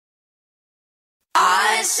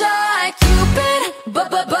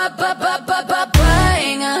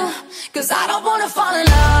fall in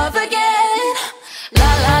love again.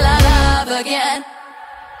 La la la, love again.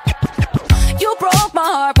 You broke my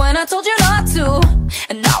heart when I told you not to,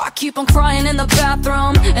 and now I keep on crying in the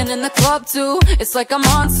bathroom and in the club too. It's like a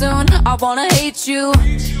monsoon, I wanna hate you.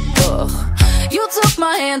 Ugh. You took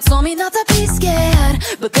my hand, told me not to be scared,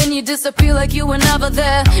 but then you disappear like you were never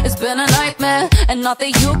there. It's been a nightmare, and not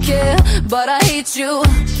that you care, but I hate you.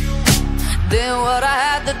 Did what I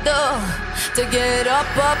had to do to get up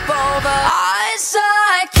over. I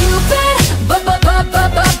shot Cupid, bang,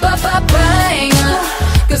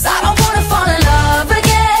 'cause I don't wanna fall in love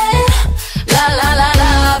again. La la la,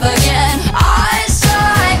 love again. I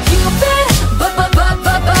shot Cupid, bang,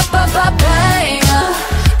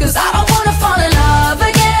 'cause I don't wanna fall in love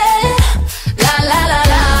again. La la la,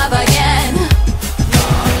 love again.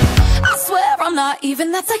 I swear I'm not even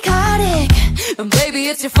that psychotic, and baby,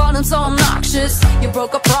 it's your fault I'm so obnoxious. You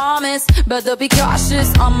broke a promise, better be cautious.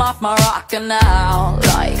 I'm off my rocker now,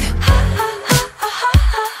 like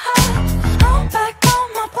I'm back on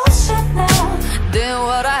my bullshit now. Did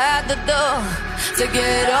what I had to do to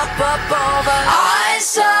get up over. I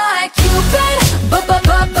shot Cupid,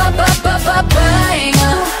 bang,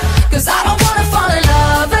 'cause I don't wanna fall in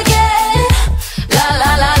love again. La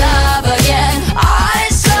la la, love again. I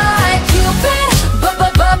shot Cupid, bang,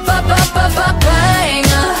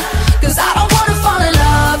 'cause I don't wanna fall in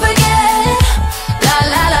love again. La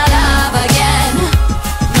la la, love again.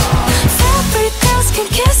 Fairytales can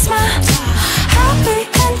kiss my happy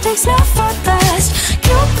endings never last.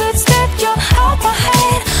 Cupid stepped you out my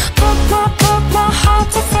head, put my heart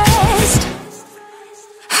to rest.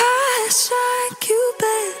 I shot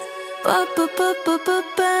Cupid,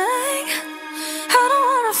 bang. I don't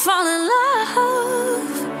wanna fall in love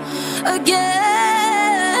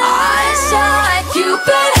again. I shot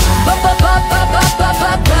Cupid,